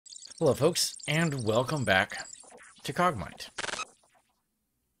Hello folks, and welcome back to Cogmind.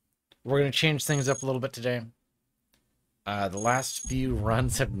 We're going to change things up a little bit today. The last few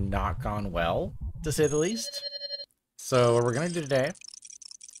runs have not gone well, to say the least. So what we're going to do today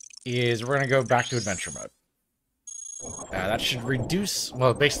is we're going to go back to adventure mode. That should reduce,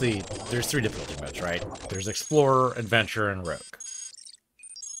 well, basically, there's 3 difficulty modes, right? There's Explorer, Adventure, and Rogue.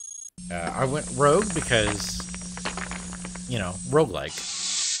 I went Rogue because, you know, roguelike.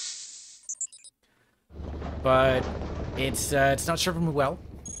 But it's not serving me well,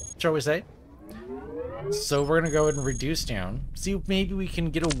 shall we say. So we're going to go ahead and reduce down. See if maybe we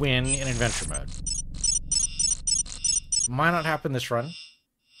can get a win in adventure mode. Might not happen this run.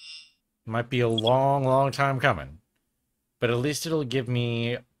 Might be a long, long time coming. But at least it'll give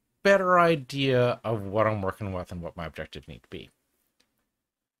me a better idea of what I'm working with and what my objectives need to be.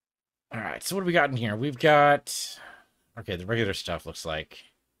 Alright, so what do we got in here? We've got... Okay, the regular stuff looks like...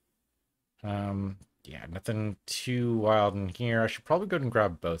 Yeah, nothing too wild in here. I should probably go and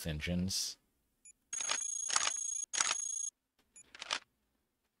grab both engines.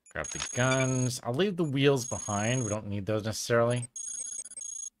 Grab the guns. I'll leave the wheels behind. We don't need those necessarily.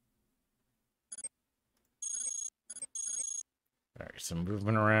 Alright, some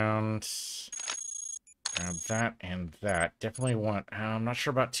movement around. Grab that and that. Definitely want... I'm not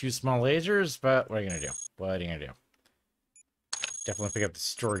sure about 2 small lasers, but what are you going to do? What are you going to do? Definitely pick up the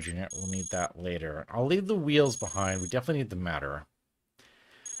storage unit. We'll need that later. I'll leave the wheels behind. We definitely need the matter.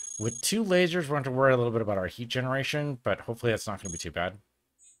 With 2 lasers, we're going to worry a little bit about our heat generation, but hopefully that's not going to be too bad.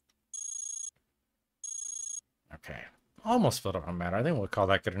 Okay. Almost filled up on matter. I think we'll call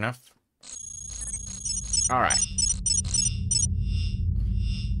that good enough. Alright.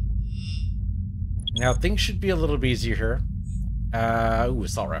 Now, things should be a little bit easier here. Ooh,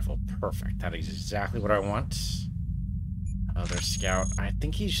 assault rifle. Perfect. That is exactly what I want. Other scout. I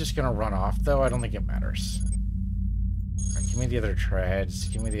think he's just going to run off, though. I don't think it matters. Right, give me the other treads.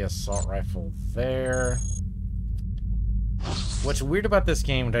 Give me the assault rifle there. What's weird about this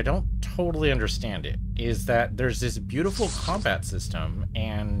game, and I don't totally understand it, is that there's this beautiful combat system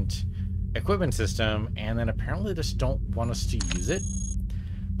and equipment system, and then apparently they just don't want us to use it.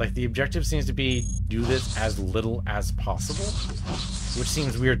 Like, the objective seems to be do this as little as possible, which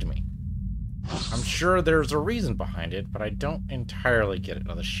seems weird to me. I'm sure there's a reason behind it, but I don't entirely get it.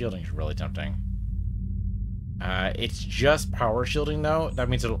 Oh, the shielding is really tempting. It's just power shielding, though. That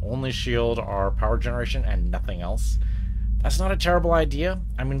means it'll only shield our power generation and nothing else. That's not a terrible idea.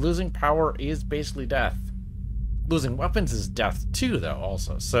 I mean, losing power is basically death. Losing weapons is death, too, though,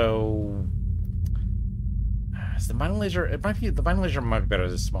 also. So... is the mining laser... the mining laser might be better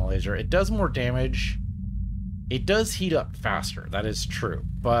as a small laser. It does more damage... It does heat up faster, that is true,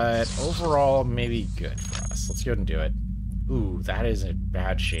 but overall, maybe good for us. Let's go ahead and do it. Ooh, that is in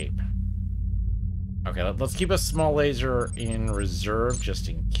bad shape. Okay, let's keep a small laser in reserve just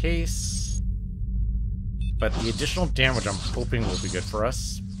in case. But the additional damage I'm hoping will be good for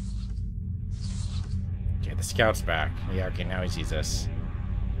us. Okay, the scout's back. Yeah, okay, now he sees us.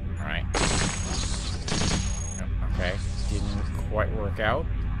 Alright. Okay, didn't quite work out.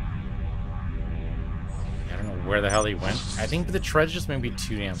 I don't know where the hell he went. I think the treads just may be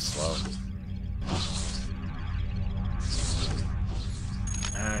too damn slow.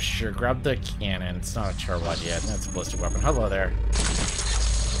 Sure, grab the cannon. It's not a terrible idea. I think that's a ballistic weapon. Hello there.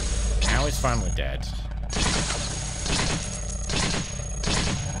 Now he's finally dead.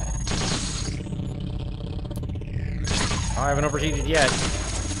 Oh, I haven't overheated yet.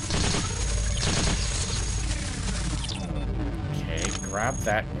 Okay, grab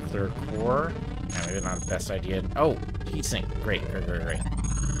that nuclear core. Maybe not the best idea. Oh, heatsink. Great, great, great, great.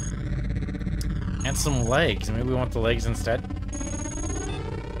 And some legs. Maybe we want the legs instead.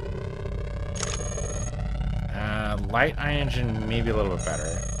 Light ion engine, maybe a little bit better.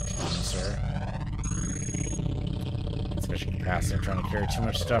 Sir. Sufficient capacity. I'm trying to carry too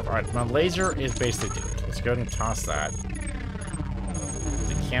much stuff. Alright, my laser is basically doomed. Let's go ahead and toss that.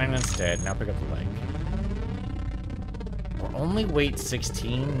 The cannon instead. Now pick up the leg. We're only weight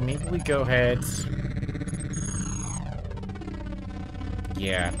 16. Maybe we go ahead.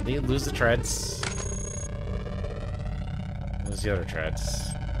 Yeah, they lose the treads. Lose the other treads.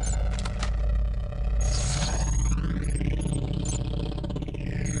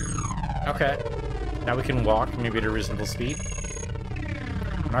 Okay. Now we can walk, maybe at a reasonable speed.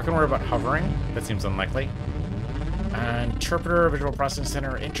 I'm not going to worry about hovering. That seems unlikely. Interpreter, Visual Processing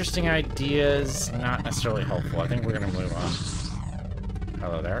Center. Interesting ideas, not necessarily helpful. I think we're going to move on.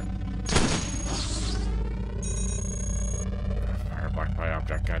 Hello there. Fire blocked by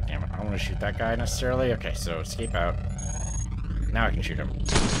object, god damn it. I don't want to shoot that guy necessarily. Okay, so escape out. Now I can shoot him.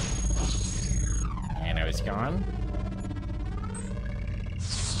 And now he's gone.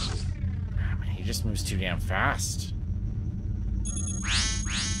 Oh, man, he just moves too damn fast.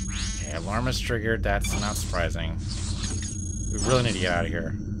 Okay, alarm is triggered. That's not surprising. We really need to get out of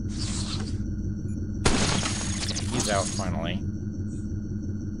here. Okay, he's out finally.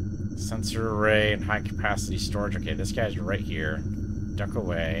 Sensor array and high capacity storage. Okay, this guy's right here. Duck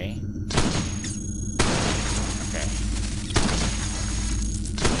away. Okay.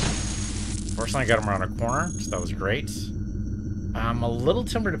 Fortunately, I got him around a corner, so that was great. I'm a little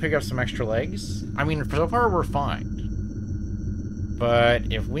tempted to pick up some extra legs. I mean, so far we're fine.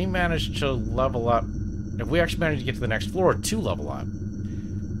 But if we manage to level up, if we actually manage to get to the next floor to level up,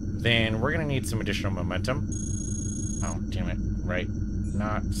 then we're going to need some additional momentum. Oh, damn it. Right.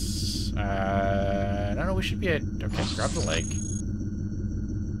 Not... no, we should be at... Okay, grab the leg.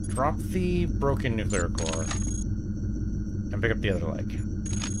 Drop the broken nuclear core. And pick up the other leg.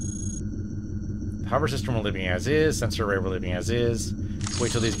 The hover system we're leaving as is. Sensor array we're leaving as is.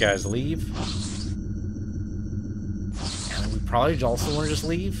 Wait till these guys leave. And we probably also want to just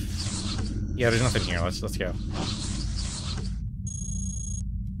leave. Yeah, there's nothing here. Let's go.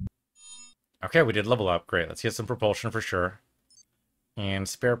 Okay, we did level up. Great. Let's get some propulsion for sure. And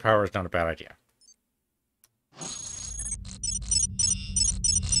spare power is not a bad idea.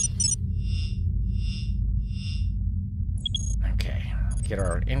 Okay, get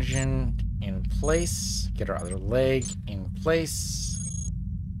our engine in place. Get our other leg in place.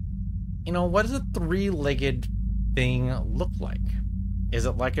 You know, what does a three-legged thing look like? Is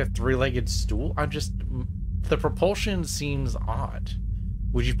it like a three-legged stool? The propulsion seems odd.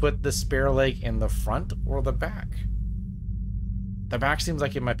 Would you put the spare leg in the front or the back? The back seems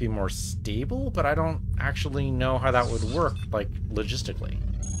like it might be more stable, but I don't actually know how that would work, like, logistically.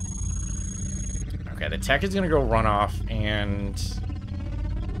 Okay, the tech is gonna go run off and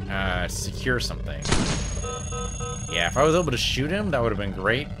secure something. Yeah, if I was able to shoot him, that would have been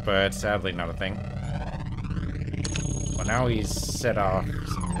great, but sadly not a thing. Well, now he's set off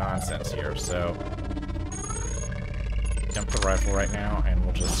some nonsense here, so... dump the rifle right now, and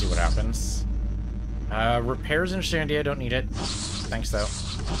we'll just see what happens. Repairs, interesting idea, don't need it. Thanks, though.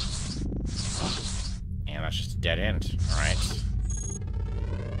 And that's just a dead end. Alright.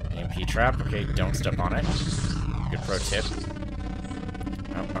 EMP trap. Okay, don't step on it. Good pro tip.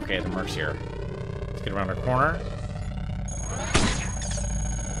 Oh, okay, the merc's here. Let's get around our corner.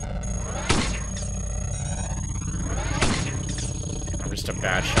 I'm just a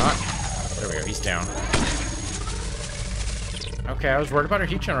bad shot. There we go, he's down. Okay, I was worried about our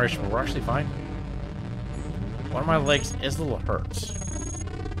heat generation, but we're actually fine. One of my legs is a little hurt.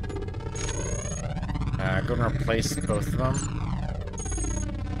 Go and replace both of them.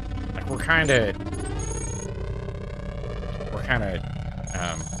 Like, we're kind of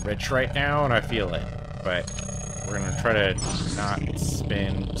rich right now, and I feel it. But we're gonna try to not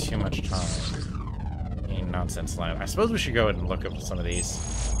spend too much time in nonsense land. I suppose we should go ahead and look up some of these.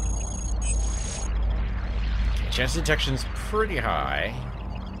 Chance detection's pretty high.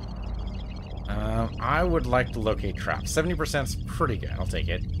 I would like to locate traps. 70%'s pretty good. I'll take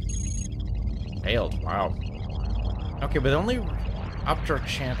it. Failed. Wow. Okay, but only up to our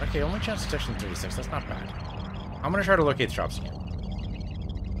chance. Okay, only chance detection 36. That's not bad. I'm gonna try to locate the traps again.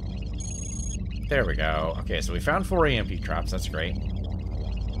 There we go. Okay, so we found 4 EMP traps. That's great.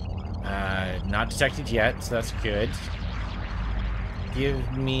 Not detected yet, so that's good. Give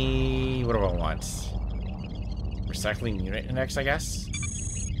me... what do I want? Recycling unit index, I guess?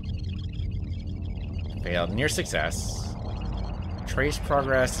 Failed. Near success. Trace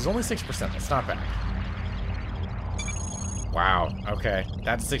progress is only 6%. That's not bad. Wow. Okay.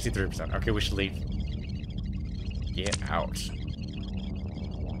 That's 63%. Okay, we should leave. Get out.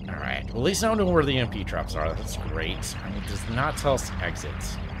 Alright. Well, at least now I know where the EMP traps are. That's great. I mean, it does not tell us to exit.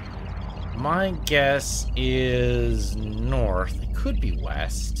 My guess is north. It could be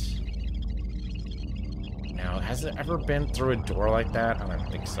west. Now, has it ever been through a door like that? I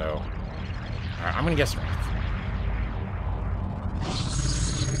don't think so. Alright, I'm gonna guess north.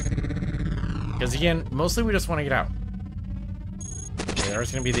 Because again, mostly we just want to get out. Okay,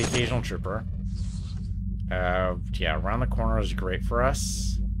 there's gonna be the occasional trooper. Yeah, around the corner is great for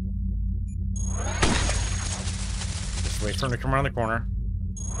us. Just wait for him to come around the corner.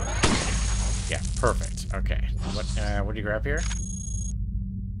 Yeah, perfect. Okay. What do you grab here?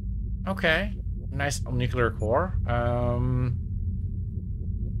 Okay. Nice nuclear core. I'm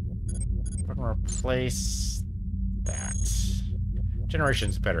gonna replace that.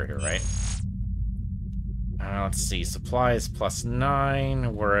 Generation's better here, right? Let's see. Supply is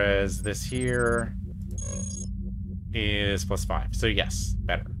 +9, whereas this here is +5. So yes,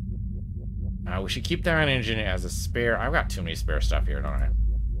 better. We should keep that engine as a spare. I've got too many spare stuff here, don't I?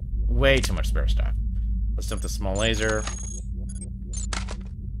 Way too much spare stuff. Let's dump the small laser.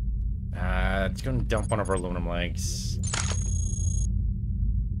 Let's go and dump one of our aluminum legs.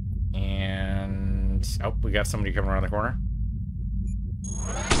 And... oh, we got somebody coming around the corner.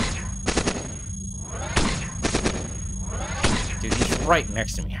 Dude, he's right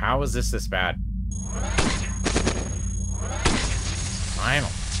next to me. How is this bad? Final.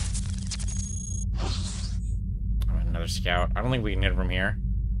 Another scout. I don't think we can hit from here.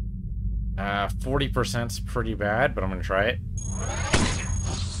 40%'s pretty bad, but I'm gonna try it.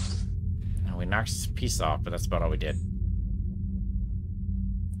 Oh, we knocked his piece off, but that's about all we did.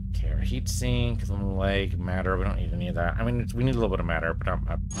 Okay, our heat sink, aluminum leg, matter. We don't need any of that. I mean, we need a little bit of matter, but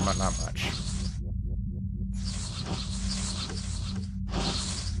not much.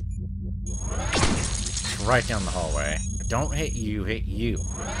 Right down the hallway. Don't hit you, hit you.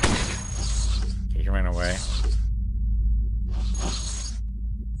 Okay, he ran away.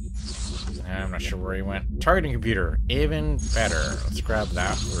 I'm not sure where he went. Targeting computer, even better. Let's grab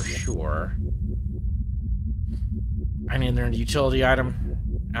that for sure. I need another utility item.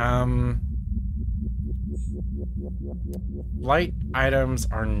 Light items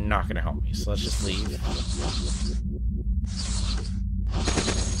are not going to help me, so let's just leave.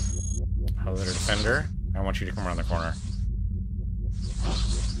 Hello, defender. I want you to come around the corner.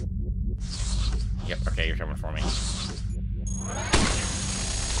 Yep, okay, you're coming for me.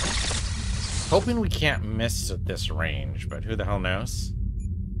 Hoping we can't miss at this range, but who the hell knows?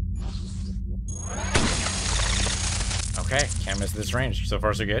 Okay, can't miss this range. So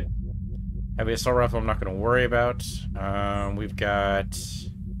far, so good. Heavy assault rifle, I'm not going to worry about. We've got...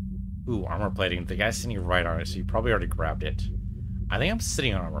 ooh, armor plating. The guy's sitting right on it, so you probably already grabbed it. I think I'm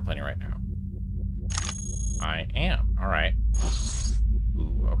sitting on armor plating right now. I am. Alright.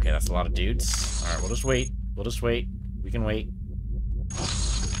 Ooh, okay, that's a lot of dudes. Alright, we'll just wait. We'll just wait. We can wait.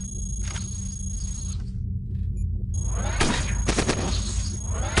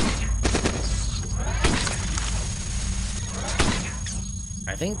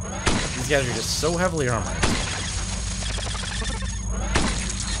 I think these guys are just so heavily armored.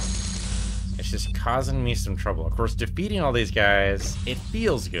 It's just causing me some trouble. Of course, defeating all these guys, it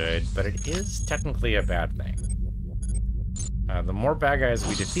feels good, but it is technically a bad thing. The more bad guys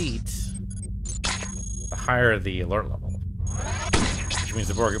we defeat, the higher the alert level. Which means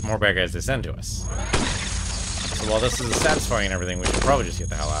the more bad guys they send to us. So while this is satisfying and everything, we should probably just get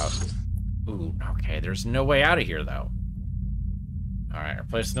the hell out. Ooh, okay, there's no way out of here, though. Alright,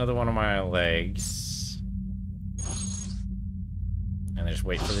 replace another one of my legs. And just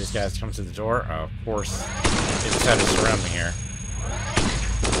wait for these guys to come to the door. Oh, of course, they decided to surround me here.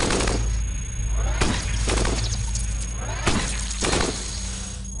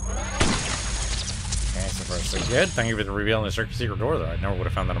 Okay, so far so good. Thank you for the revealing the secret door, though. I never would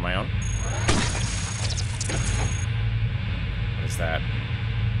have found that on my own. What is that?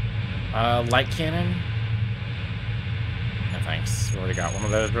 Light cannon? No thanks. We already got one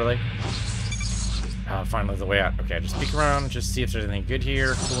of those, really. Finally the way out. Okay, just peek around, just see if there's anything good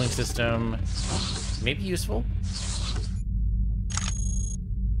here. Cooling system. Maybe useful.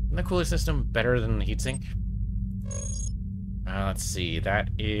 Isn't the cooling system better than the heatsink? Let's see. That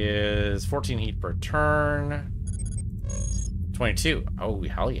is 14 heat per turn. 22. Oh,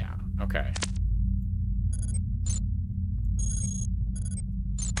 hell yeah. Okay.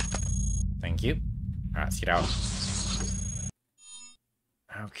 Thank you. Alright, let's get out.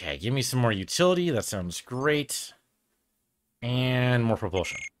 Okay, give me some more utility. That sounds great. And more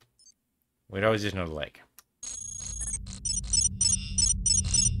propulsion. We'd always use another leg.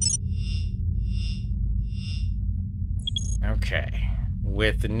 Okay.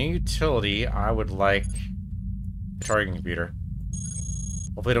 With the new utility, I would like the targeting computer.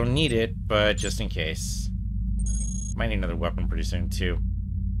 Hopefully I don't need it, but just in case. Might need another weapon pretty soon, too.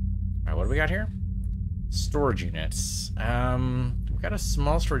 Alright, what do we got here? Storage units. We've got a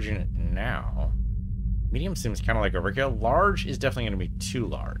small storage unit now. Medium seems kind of like overkill. Large is definitely going to be too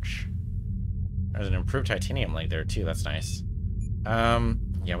large. There's an improved titanium leg there, too. That's nice. Yeah,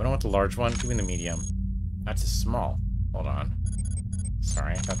 we don't want the large one. Give me the medium. That's a small. Hold on.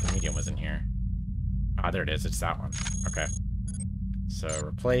 Sorry, I thought the medium was in here. Ah, there it is. It's that one. Okay. So,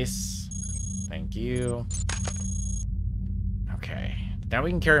 replace. Thank you. Okay. Now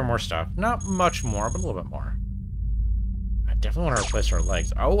we can carry more stuff. Not much more, but a little bit more. I definitely want to replace our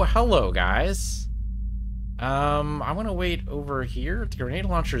legs. Oh, hello, guys. I'm going to wait over here. The grenade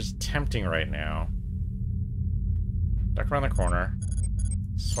launcher is tempting right now. Duck around the corner.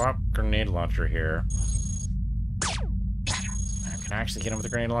 Swap grenade launcher here. Can I actually hit him with a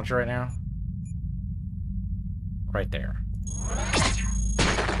grenade launcher right now? Right there.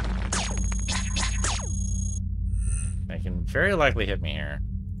 They can very likely hit me here.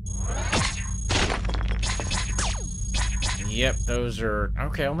 Yep, those are...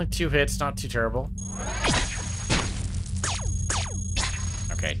 Okay, only 2 hits, not too terrible.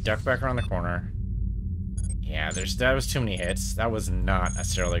 Okay, duck back around the corner. Yeah, that was too many hits. That was not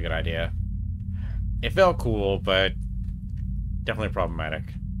necessarily a good idea. It felt cool, but definitely problematic.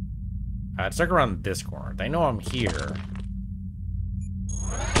 It's like around this corner. They know I'm here.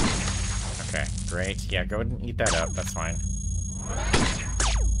 Okay, great. Yeah, go ahead and eat that up. That's fine.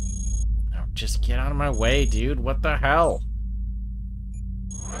 Oh, just get out of my way, dude. What the hell?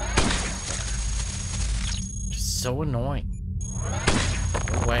 Just so annoying.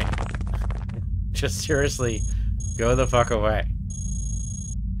 Go away. Just seriously, go the fuck away.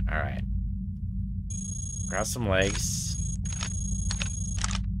 Alright. Grab some legs.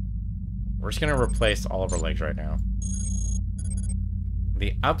 We're just gonna replace all of our legs right now.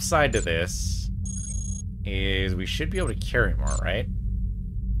 The upside to this is we should be able to carry more, right?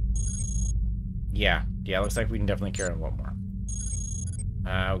 Yeah, looks like we can definitely carry a little more.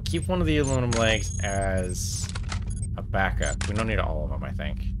 We'll keep one of the aluminum legs as a backup. We don't need all of them, I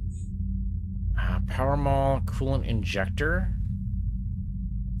think. Power maul, coolant injector.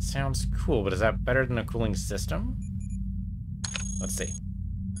 Sounds cool, but is that better than a cooling system? Let's see.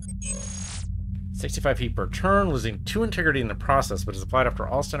 65 heat per turn, losing 2 integrity in the process, but is applied after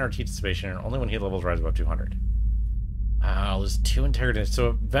all standard heat dissipation and only when heat levels rise above 200. Lose 2 integrity, so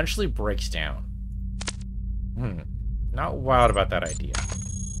it eventually breaks down. Not wild about that idea.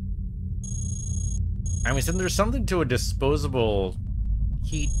 I mean, so there's something to a disposable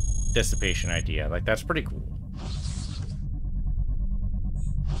heat dissipation idea. Like, that's pretty cool.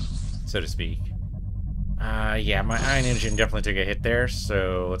 So to speak. Yeah, my ion engine definitely took a hit there,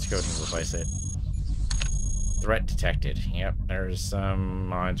 so let's go ahead and replace it. Threat detected. Yep, there's some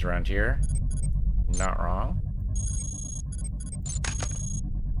mines around here. Not wrong.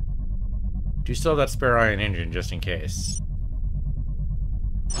 Do still have that spare ion engine, just in case.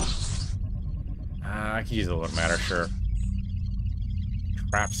 I could use a little matter, sure.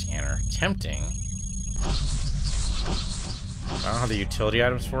 Trap scanner. Tempting. I don't have the utility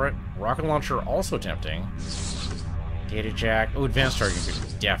items for it. Rocket launcher, also tempting. Data jack. Oh, advanced targeting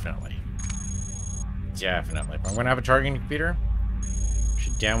computer. Definitely. Definitely. If I'm going to have a targeting computer, it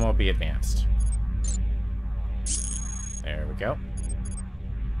should damn well be advanced. There we go.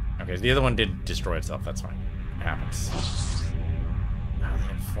 Okay, so the other one did destroy itself. That's fine. It happens. Oh, the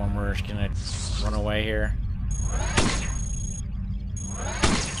informer's going to run away here.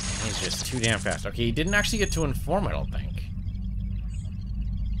 He's just too damn fast. Okay, he didn't actually get to inform, I don't think.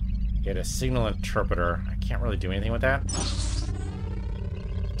 Get a signal interpreter. I can't really do anything with that.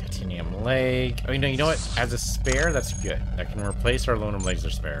 Titanium leg. Oh, you know what? As a spare, that's good. That can replace our aluminum legs or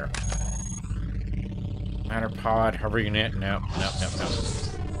spare. Matter pod, hover unit. Nope.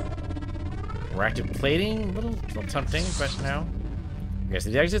 Reactive plating. A little tempting, but no. Okay, so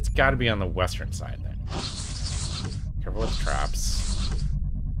the exit's got to be on the western side then. Careful with the traps.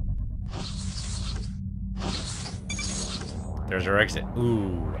 There's our exit.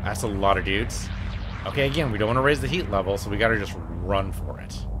 Ooh, that's a lot of dudes. Okay, again, we don't want to raise the heat level, so we gotta just run for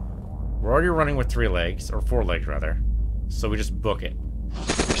it. We're already running with 3 legs, or 4 legs, rather. So we just book it.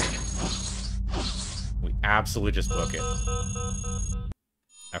 We absolutely just book it.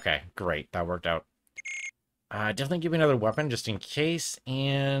 Okay, great. That worked out. Definitely give me another weapon, just in case,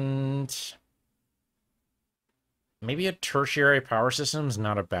 and... maybe a tertiary power system's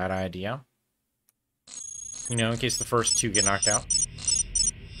not a bad idea. You know, in case the first 2 get knocked out.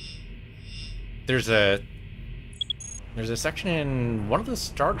 There's a section in one of the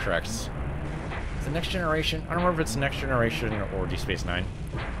Star Treks. The Next Generation. I don't remember if it's Next Generation or Deep Space Nine.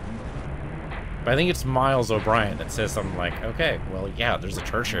 But I think it's Miles O'Brien that says something like, okay, well, yeah, there's a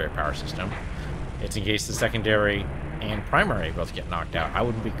tertiary power system. It's in case the secondary and primary both get knocked out. I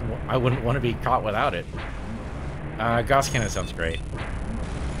wouldn't want to be caught without it. Gauss cannon sounds great.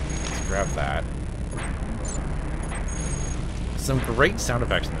 Let's grab that. Some great sound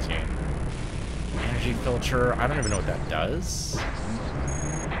effects in this game. Energy filter. I don't even know what that does.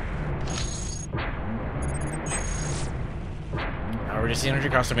 Reduce the energy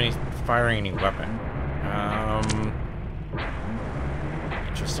cost of any firing any weapon.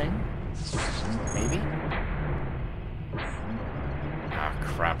 Interesting. Maybe. Ah,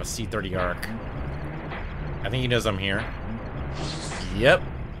 crap. A C-30 arc. I think he knows I'm here. Yep.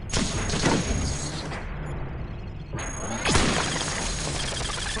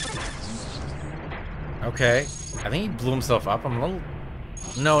 Okay. I think he blew himself up. I'm a little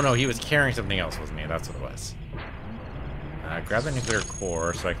No, he was carrying something else with me. That's what it was. Grab the nuclear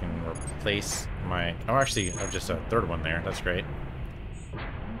core so I can replace my... Oh, actually, I've just a third one there. That's great.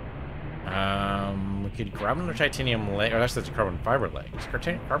 We could grab another titanium leg. Oh, that's the carbon fiber leg. Is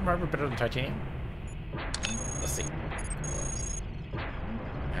carbon fiber better than titanium? Let's see.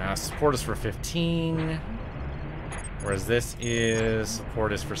 Support is for 15. Whereas this is...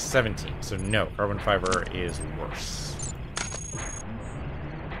 Support is for 17. So no, carbon fiber is worse.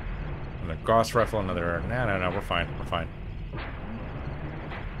 Another Gauss rifle, another... No, we're fine. We're fine.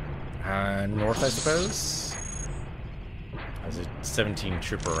 North, I suppose? There's a 17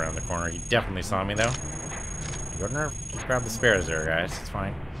 trooper around the corner. He definitely saw me, though. Gardner, just grab the spares there, guys. It's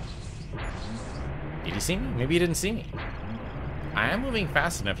fine. Did he see me? Maybe he didn't see me. I am moving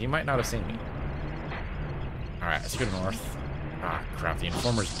fast enough. He might not have seen me. Alright, let's go north. Ah, crap. The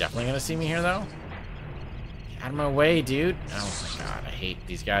Informer's definitely going to see me here, though. Get out of my way, dude. Oh, my God. I hate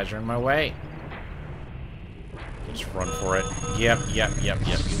these guys are in my way. Just run for it. Yep. You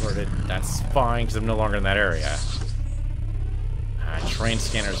heard it. That's fine, because I'm no longer in that area. Train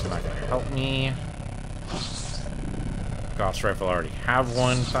scanners are not going to help me. Gauss rifle already have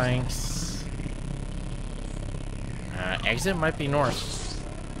one, thanks. Exit might be north.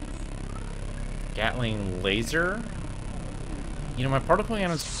 Gatling laser? You know, my particle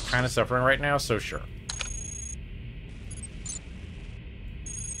cannon's kind of suffering right now, so sure.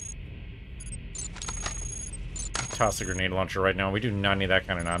 Toss a grenade launcher right now. We do not need that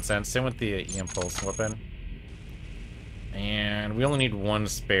kind of nonsense. Same with the E-impulse weapon. And we only need one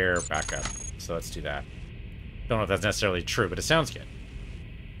spare backup, so let's do that. Don't know if that's necessarily true, but it sounds good.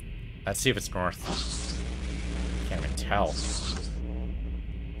 Let's see if it's north. Can't even tell.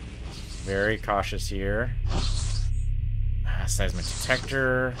 Very cautious here. Seismic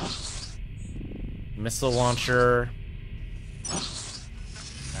detector. Missile launcher.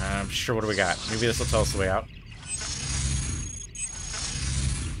 I'm sure, what do we got? Maybe this will tell us the way out.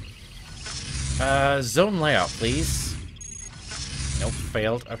 Zone layout, please. Nope,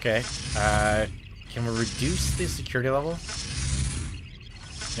 failed. Okay. Can we reduce the security level?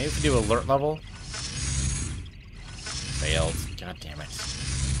 Maybe if we do alert level. Failed. God damn it.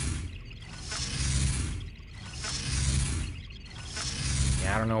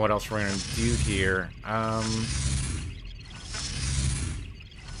 Yeah, I don't know what else we're gonna do here.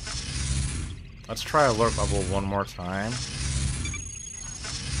 Let's try alert level one more time.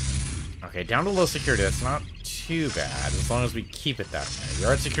 Okay, down to low security. That's not too bad, as long as we keep it that way. We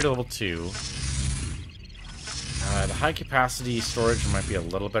are at security level 2. The high capacity storage might be a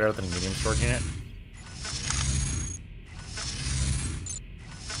little better than medium storage unit.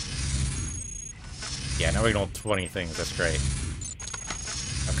 Yeah, now we can hold 20 things. That's great.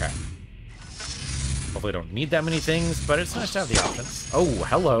 Okay. Hopefully I don't need that many things, but it's nice to have the options. Oh,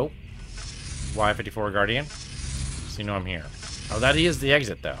 hello. Y-54 Guardian. So you know I'm here. Oh, that is the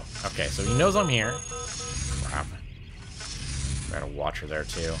exit, though. Okay, so he knows I'm here. Crap. Got a watcher there,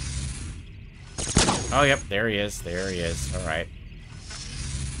 too. Oh, yep, there he is. There he is. All right.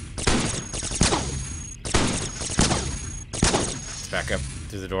 Let's back up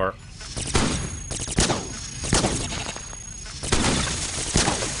through the door.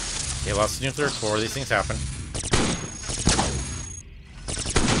 Okay, lost the nuclear core. These things happen.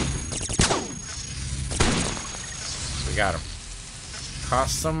 We got him.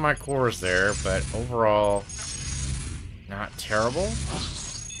 Cost some of my cores there, but overall, not terrible.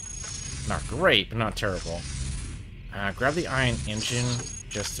 Not great, but not terrible. Grab the ion engine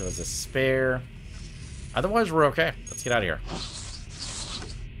just as a spare. Otherwise, we're okay. Let's get out of here.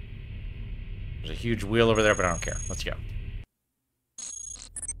 There's a huge wheel over there, but I don't care. Let's go.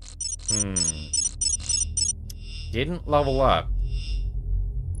 Didn't level up.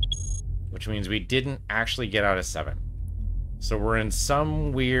 Which means we didn't actually get out of 7. So we're in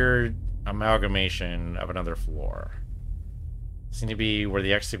some weird amalgamation of another floor. Seem to be where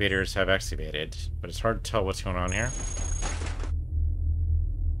the excavators have excavated, but it's hard to tell what's going on here.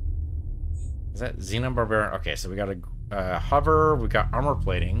 Is that Xenon Barbarian? Okay, so we got a hover, we got armor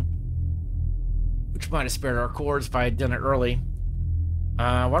plating, which might have spared our cores if I had done it early.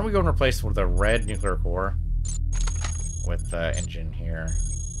 Why don't we go and replace with a red nuclear core with the engine here.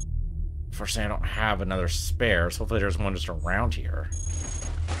 Unfortunately, I don't have another spare, so hopefully there's one just around here.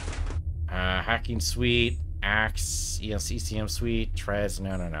 Hacking suite, axe, ECM suite, treads.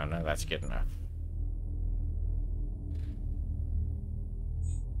 No, that's good enough.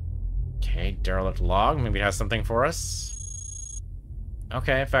 Okay, derelict log. Maybe it has something for us.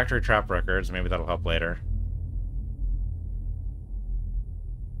 Okay, factory trap records. Maybe that'll help later.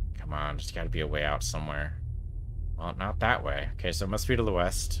 Come on, there's got to be a way out somewhere. Well, not that way. Okay, so it must be to the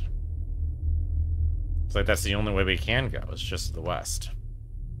west. It's like that's the only way we can go. It's just to the west.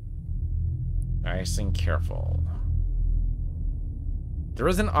 Nice and careful. There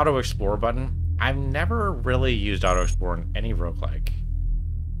is an auto-explore button. I've never really used auto-explore in any roguelike.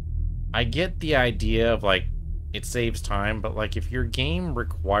 I get the idea of, like, it saves time, but, like, if your game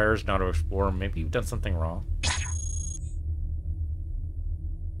requires an auto-explore, maybe you've done something wrong.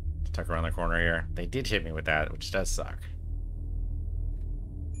 Let's tuck around the corner here. They did hit me with that, which does suck.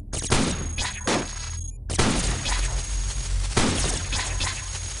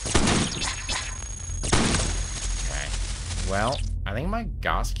 Okay. Well, I think my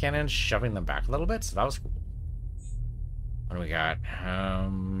Gauss cannon's shoving them back a little bit, so that was cool. What do we got?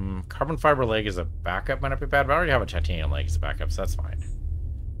 Carbon fiber leg is a backup, might not be bad, but I already have a titanium leg as a backup, so that's fine.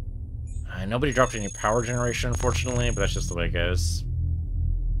 Nobody dropped any power generation, unfortunately, but that's just the way it goes.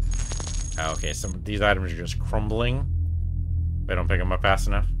 Okay, some of these items are just crumbling. If I don't pick them up fast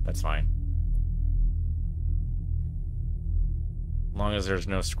enough, that's fine. As long as there's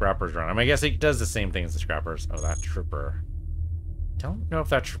no scrappers around. I mean, I guess it does the same thing as the scrappers. Oh, that trooper. Don't know if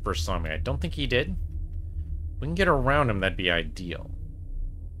that trooper saw me. I don't think he did. We can get around him, that'd be ideal.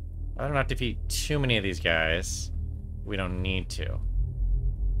 I'd rather not defeat too many of these guys. We don't need to.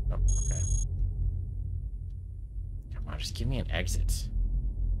 Oh, okay. Come on, just give me an exit.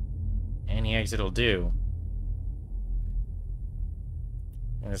 Any exit will do.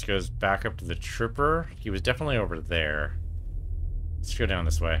 And this goes back up to the trooper. He was definitely over there. Let's go down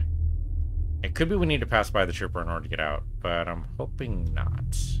this way. It could be we need to pass by the trooper in order to get out, but I'm hoping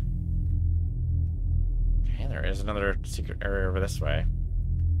not. Okay, there is another secret area over this way.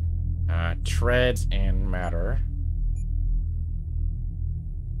 Treads and matter.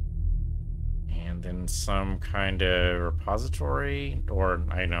 And then some kind of repository, or,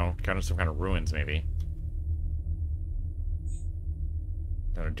 I don't know, kind of some kind of ruins, maybe.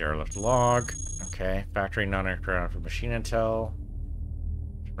 Another derelict log. Okay, factory non-aircraft machine intel.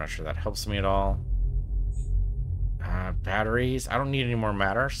 I'm not sure that helps me at all. Batteries. I don't need any more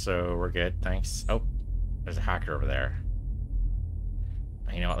matter, so we're good, thanks. Oh, there's a hacker over there.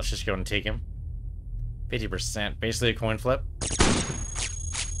 You know what, let's just go and take him. 50%, basically a coin flip. There.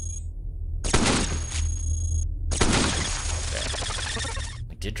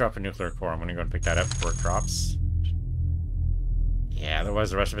 We did drop a nuclear core. I'm gonna go and pick that up before it drops. Yeah,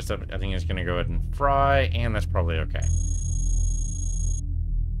 otherwise the rest of it stuff I think is gonna go ahead and fry, and that's probably okay.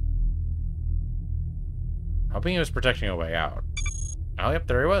 Hoping he was protecting a way out. Oh, yep,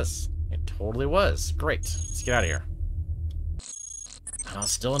 there he was. It totally was. Great. Let's get out of here. Oh,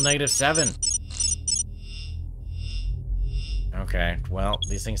 still a -7. Okay, well,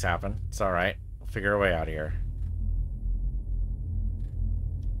 these things happen. It's alright. We'll figure a way out of here.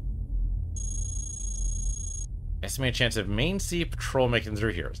 Estimated chance of main sea patrol making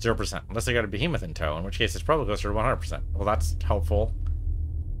through here, 0%. Unless I got a behemoth in tow, in which case it's probably closer to 100%. Well, that's helpful.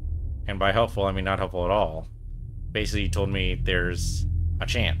 And by helpful, I mean not helpful at all. Basically, you told me there's a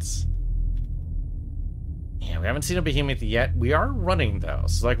chance. Yeah, we haven't seen a behemoth yet. We are running, though.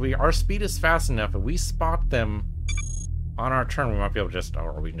 So, like, our speed is fast enough. If we spot them on our turn, we might be able to just...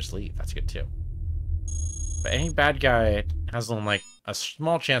 Or we can just leave. That's good, too. But any bad guy has, like, a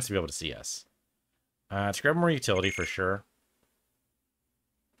small chance to be able to see us. Let's grab more utility, for sure.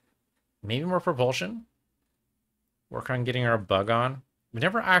 Maybe more propulsion? Work on getting our bug on. We've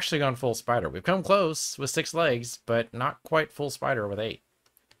never actually gone full spider. We've come close with 6 legs, but not quite full spider with 8.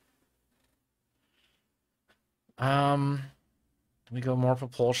 We go more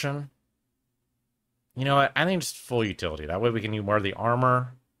propulsion. You know what? I think just full utility. That way we can do more of the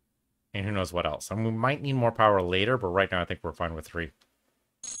armor, and who knows what else. I mean, we might need more power later, but right now I think we're fine with 3.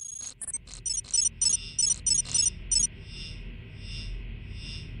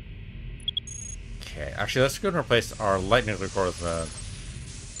 Okay, actually, let's go and replace our light nuclear core with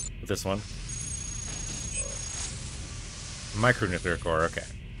this one. Micro nuclear core, okay.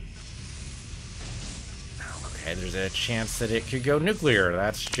 Okay, there's a chance that it could go nuclear.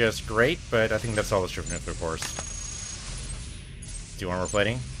 That's just great, but I think that's all that's true for nuclear cores. Do armor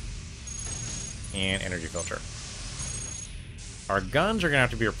plating. And energy filter. Our guns are going to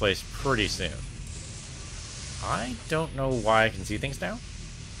have to be replaced pretty soon. I don't know why I can see things now.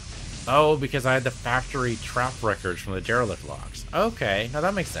 Oh, because I had the factory trap records from the derelict logs. Okay, now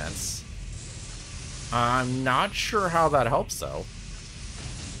that makes sense. I'm not sure how that helps, though.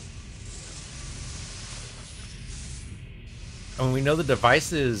 I mean, we know the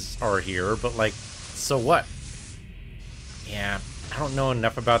devices are here, but, like, so what? Yeah, I don't know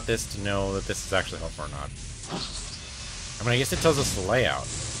enough about this to know that this is actually helpful or not. I mean, I guess it tells us the layout.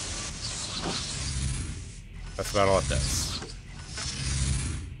 That's about all it does.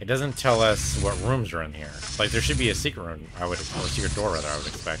 It doesn't tell us what rooms are in here. Like, there should be a secret room, or secret door, rather, I would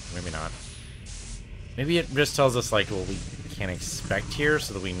expect. Maybe not. Maybe it just tells us, like, what we can expect here,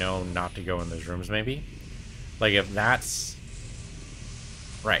 so that we know not to go in those rooms, maybe? Like, if that's...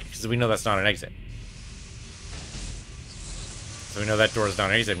 Right, because we know that's not an exit. So we know that door is not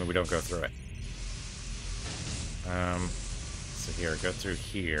an exit, and we don't go through it. So here, go through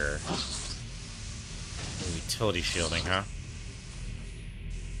here. Utility shielding, huh?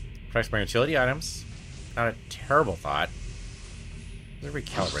 Protects my utility items. Not a terrible thought. What does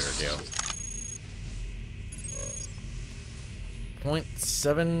recalibrator do?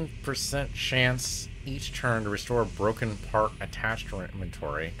 0.7% chance each turn to restore a broken part attached to our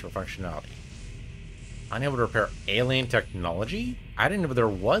inventory to a functionality. Unable to repair alien technology? I didn't know there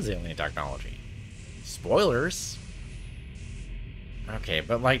was alien technology. Spoilers. Okay,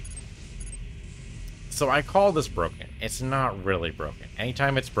 but like... So I call this broken. It's not really broken.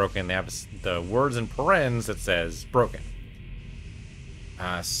 Anytime it's broken, they have the words in parens that says broken.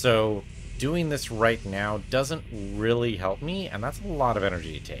 So doing this right now doesn't really help me, and that's a lot of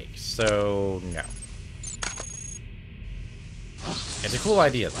energy to take. So, no. It's a cool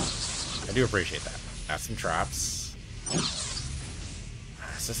idea, though. I do appreciate that. Got some traps.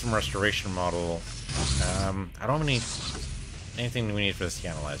 System restoration model. I don't need anything we need for this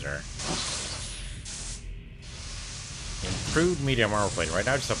analyzer. Improved medium armor plate. Right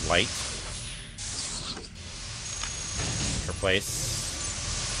now I just have light. Replace.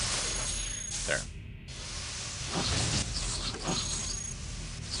 There.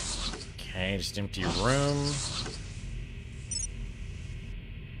 Okay, just empty room.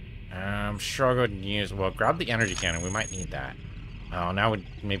 I'm sure I'll go ahead and use... Well, grab the energy cannon. We might need that. Oh, now would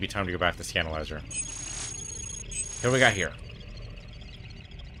maybe time to go back to the scanalizer. What do we got here?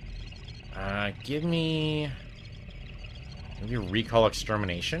 Give me... Maybe recall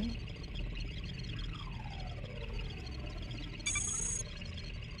extermination?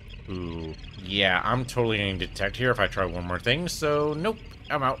 Ooh. Yeah, I'm totally getting detect here if I try one more thing, so nope,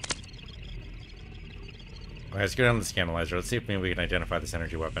 I'm out. Okay, let's go down to the scanalizer. Let's see if maybe we can identify this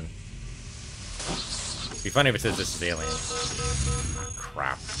energy weapon. It'd be funny if it says this is alien. Oh,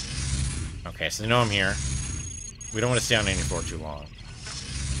 crap. Okay, so they know I'm here. We don't want to stay on 84 too long.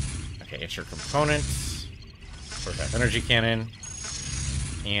 Okay, it's your component. Sort that energy cannon.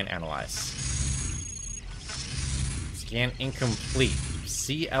 And analyze. Scan incomplete.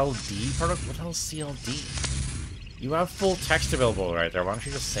 CLD product? What the hell is CLD? You have full text available right there. Why don't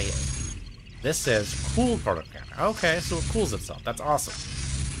you just say it? This says cooled particle cannon. Okay, so it cools itself. That's awesome.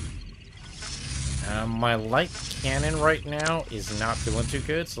 My light cannon right now is not doing too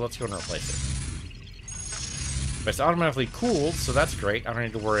good, so let's go and replace it. But it's automatically cooled, so that's great. I don't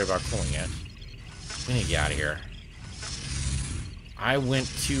need to worry about cooling it. We need to get out of here. I went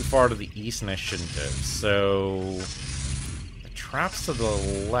too far to the east and I shouldn't have. So the traps to the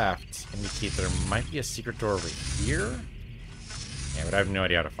left indicate there might be a secret door over here. Yeah, but I have no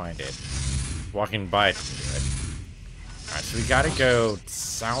idea how to find it. Walking by it didn't do it. Alright, so we gotta go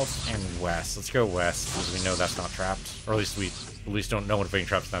south and west. Let's go west, because we know that's not trapped. Or at least we don't know if being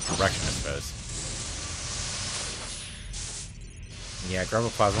trapped in that direction, I suppose. Yeah, grab a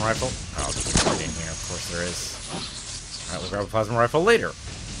plasma rifle. Oh, there's a target in here. Of course there is. Alright, we'll grab a plasma rifle later.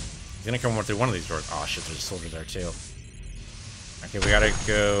 He's gonna come through one of these doors. Oh shit, there's a soldier there too. Okay, we gotta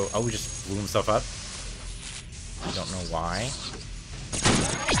go... Oh, we just blew himself up. I don't know why.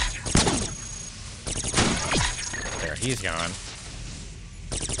 There, he's gone.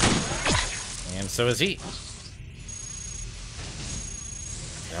 And so is he.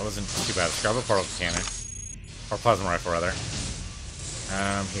 Okay, that wasn't too bad. Let's grab a particle cannon. Or plasma rifle, rather.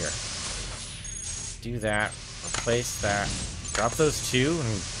 Here. Do that. Replace that. Drop those two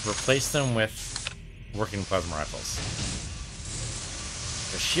and replace them with working plasma rifles.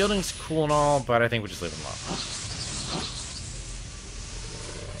 The shielding's cool and all, but I think we'll just leave them alone.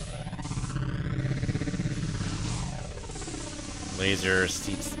 Lasers,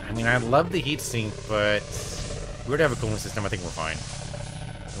 seats. I mean, I love the heat sink, but we already have a cooling system. I think we're fine.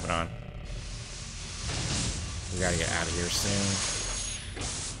 Moving on. We gotta get out of here soon.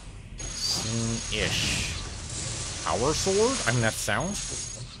 Soon-ish. Power sword? I mean, that sounds...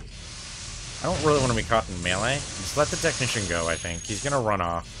 I don't really want to be caught in melee. Just let the technician go, I think. He's gonna run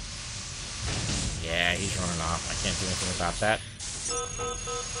off. Yeah, he's running off. I can't do anything about that.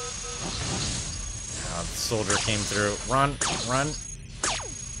 The soldier came through. Run! Run!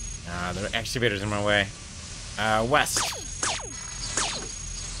 The excavator's in my way. West!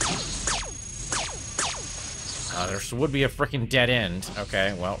 There would be a freaking dead end.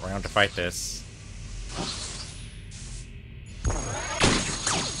 Okay, well, we're gonna have to fight this.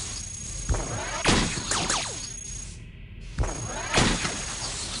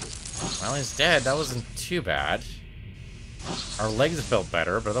 Well, he's dead. That wasn't too bad. Our legs felt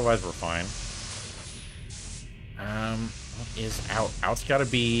better, but otherwise we're fine. What is out? Out's gotta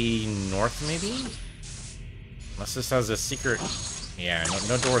be north, maybe? Unless this has a secret... Yeah,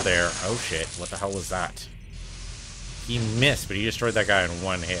 no door there. Oh shit, what the hell was that? He missed, but he destroyed that guy in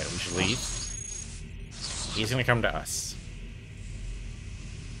one hit. We should leave. He's gonna come to us.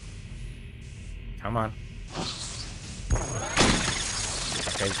 Come on.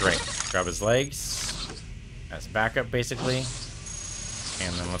 Okay, great. Grab his legs. As backup, basically.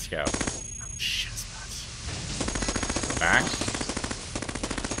 And then let's go. Oh, shit. Go back.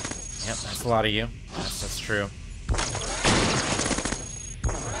 Yep, that's a lot of you. Yes, that's true.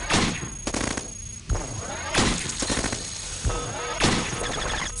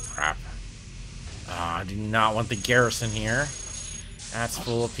 Crap. I do not want the garrison here. That's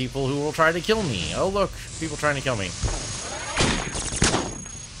full of people who will try to kill me. Oh, look. People trying to kill me.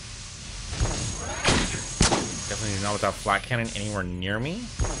 Definitely do not want that flat cannon anywhere near me.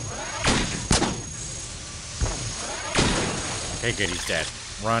 Okay, good. He's dead.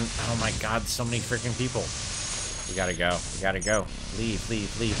 Run. Oh my god, so many freaking people. We gotta go. We gotta go. Leave,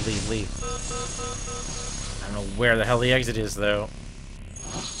 leave, leave, leave, leave. I don't know where the hell the exit is, though.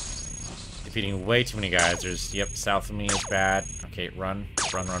 Defeating way too many guys. There's, yep, south of me is bad. Okay, run.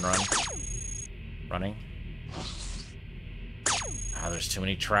 Run, run, run. Running. Ah, there's too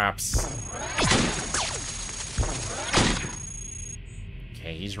many traps.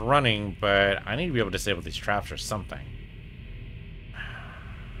 Okay, he's running, but I need to be able to disable these traps or something.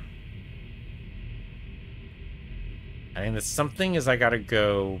 I think the something is I gotta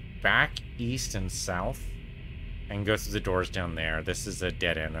go back east and south and go through the doors down there. This is a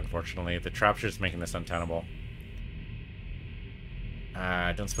dead end, unfortunately. The traps are just making this untenable.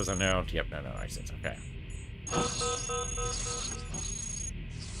 I don't suppose I know. Yep, no, exits. Okay.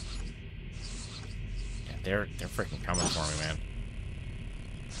 Yeah, they're freaking coming for me, man.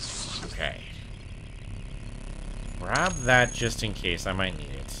 Okay. Grab that just in case. I might need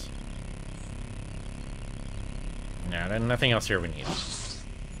it. No, nothing else here we need.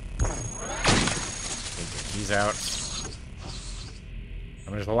 Okay, he's out. I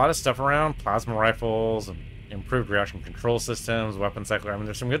mean, there's a lot of stuff around. Plasma rifles, improved reaction control systems, weapon cycler. I mean,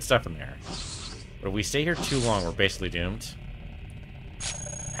 there's some good stuff in there. But if we stay here too long, we're basically doomed.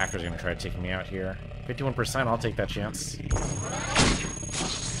 Hacker's gonna try to take me out here. 51%, I'll take that chance.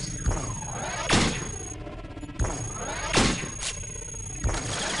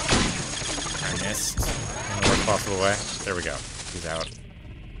 I missed. In the worst possible way. There we go. He's out.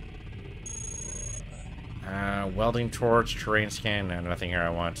 Welding torch, terrain scan. No, nothing here I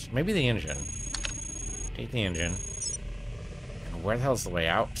want. Maybe the engine. Take the engine. And where the hell's the way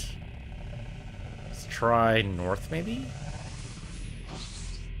out? Let's try north, maybe?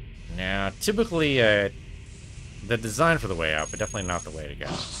 Now, typically, the design for the way out, but definitely not the way to go.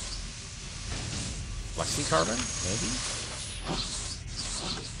 Flexi-carbon? Maybe?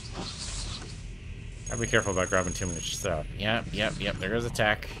 Gotta be careful about grabbing too much stuff. Yep. There goes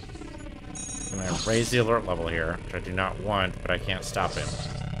attack. I'm gonna raise the alert level here, which I do not want, but I can't stop him.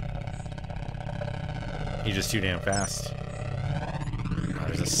 He's just too damn fast. Oh,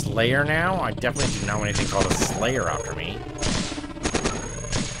 there's a Slayer now? I definitely do not want anything called a Slayer after me.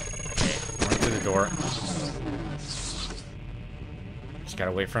 Okay, run through the door. Just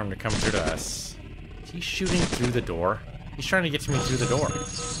gotta wait for him to come through to us. Is he shooting through the door? He's trying to get to me through the door.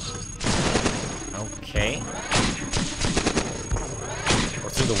 Okay. Or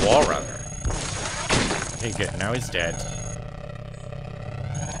through the wall, rather. Okay, good. Now he's dead.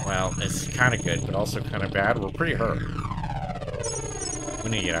 Well, it's kind of good, but also kind of bad. We're pretty hurt. We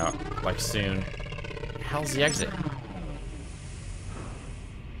need to get out, like, soon. Where the hell's the exit?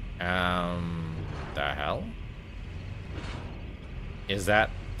 The hell? Is that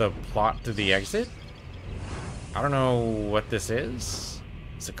the plot to the exit? I don't know what this is.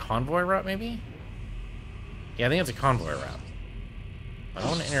 It's a convoy route, maybe? Yeah, I think it's a convoy route. I don't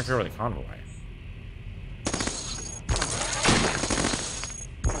want to interfere with a convoy.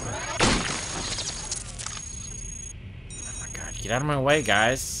 Get out of my way,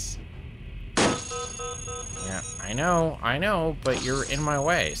 guys. Yeah, I know, but you're in my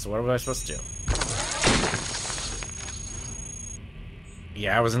way, so what was I supposed to do?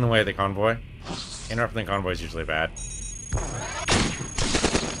 Yeah, I was in the way of the convoy. Interrupting the convoy is usually bad.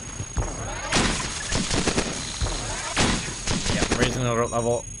 Yeah, raising the alert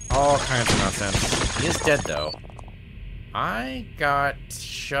level, all kinds of nonsense. He is dead, though. I got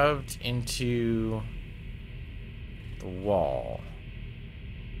shoved into the wall.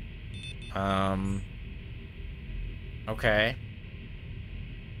 Okay.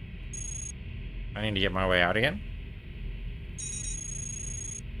 I need to get my way out again.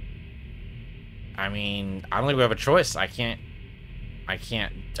 I mean, I don't think we have a choice. I can't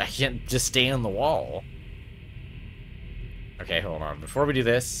just stay on the wall. Okay, hold on. Before we do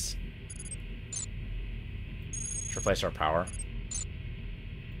this, let's replace our power.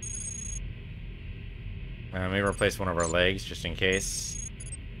 Maybe replace one of our legs, just in case.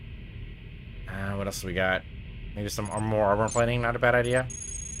 What else do we got? Maybe some more armor plating, not a bad idea.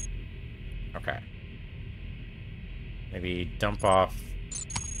 Okay. Maybe dump off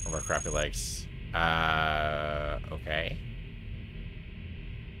one of our crappy legs. Okay.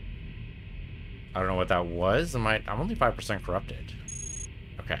 I don't know what that was. I'm only 5% corrupted.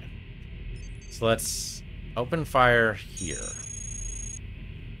 Okay. So let's open fire here.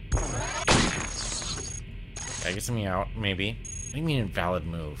 Okay, get me out, maybe. What do you mean invalid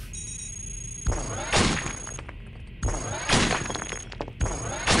move?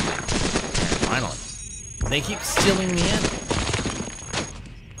 Finally. They keep stealing me in.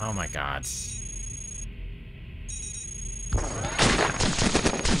 Oh my god.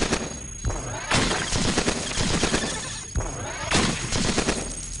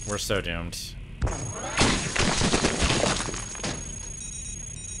 We're so doomed.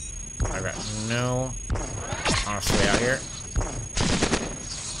 I got no honest way out here.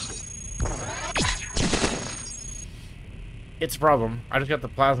 It's a problem. I just got the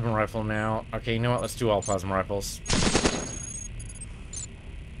plasma rifle now. Okay, you know what? Let's do all plasma rifles.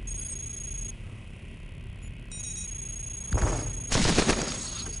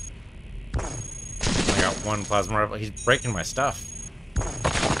 I got one plasma rifle. He's breaking my stuff.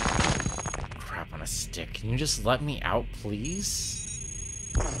 Crap on a stick. Can you just let me out, please?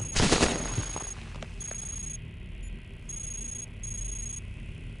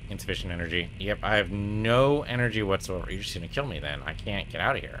 Insufficient energy. Yep, I have no energy whatsoever. You're just gonna kill me then. I can't get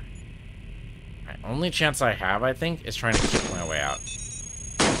out of here. Right, only chance I have, I think, is trying to kick my way out.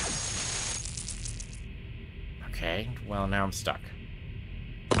 Okay, well, now I'm stuck.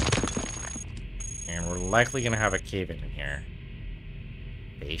 And we're likely gonna have a cave-in in here.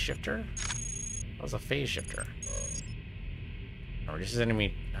 Phase shifter? That was a phase shifter. Oh, reduces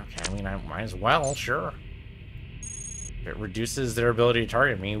enemy... Okay, I mean, I might as well, sure. If it reduces their ability to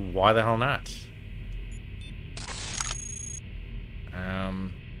target me, why the hell not?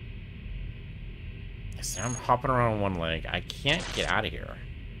 So I'm hopping around on one leg. I can't get out of here.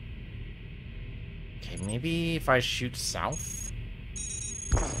 Okay, maybe if I shoot south?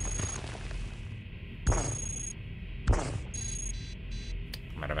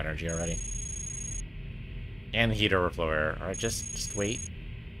 I'm out of energy already. And the heat overflow error. Alright, just wait.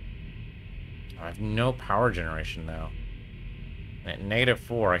 I have no power generation, though. At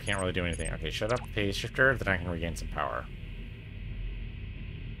 -4, I can't really do anything. Okay, shut up, phase shifter, then I can regain some power.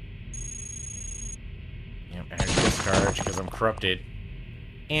 Yep, energy discharge, because I'm corrupted.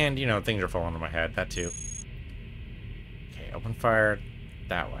 And, you know, things are falling on my head, that too. Okay, open fire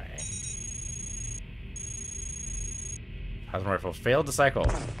that way. Plasma rifle failed to cycle.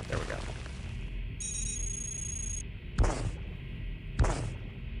 There we go.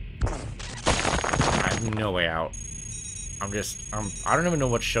 I have no way out. I don't even know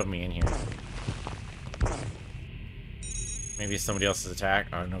what shoved me in here. Maybe somebody else's attack.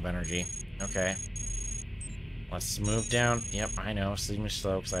 Oh, no energy. Okay. Let's move down. Yep, I know. Leave me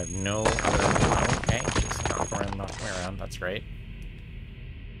slow because I have no other... Okay, just knock me around. That's great.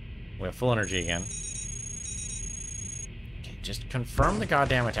 We have full energy again. Okay, just confirm the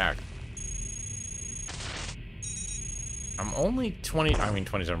goddamn attack. I'm only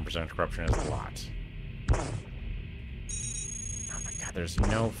 27% corruption is a lot. There's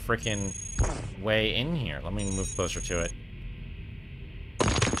no freaking way in here. Let me move closer to it.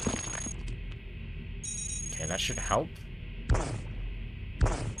 Okay, that should help.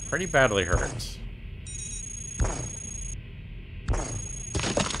 Pretty badly hurt.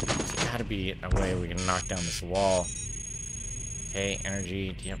 There's gotta be a way we can knock down this wall. Okay,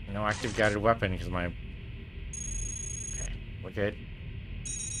 energy. Yep, no active guided weapon because my... Okay, we're good.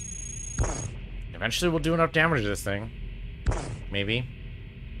 Eventually we'll do enough damage to this thing. Maybe.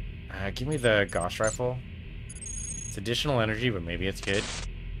 Give me the Gauss rifle. It's additional energy, but maybe it's good.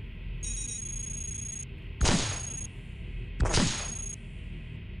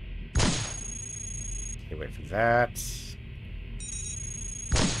 Okay, wait for that.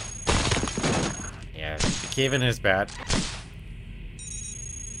 Yeah, the cave-in is bad.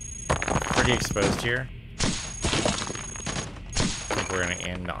 Pretty exposed here. I think we're gonna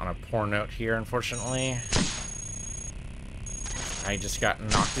end on a poor note here, unfortunately. I just got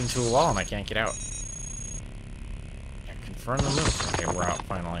knocked into a wall and I can't get out. Yeah, confirm the move. Okay, we're out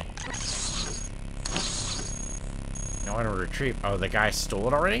finally. No one to retrieve. Oh, the guy stole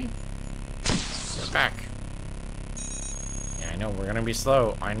it already? We're back. Yeah, I know we're gonna be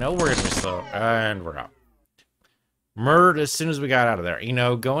slow. I know we're gonna be slow. And we're out. Murdered as soon as we got out of there. You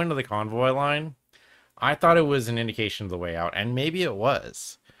know, going to the convoy line, I thought it was an indication of the way out, and maybe it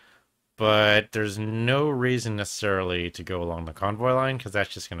was. But there's no reason necessarily to go along the convoy line, because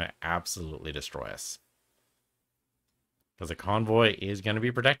that's just going to absolutely destroy us. Because the convoy is going to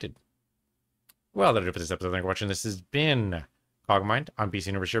be protected. Well, that'll do for this episode. Thank you for watching. This has been Cogmind on PC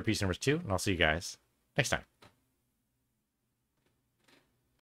Universe 2, and I'll see you guys next time.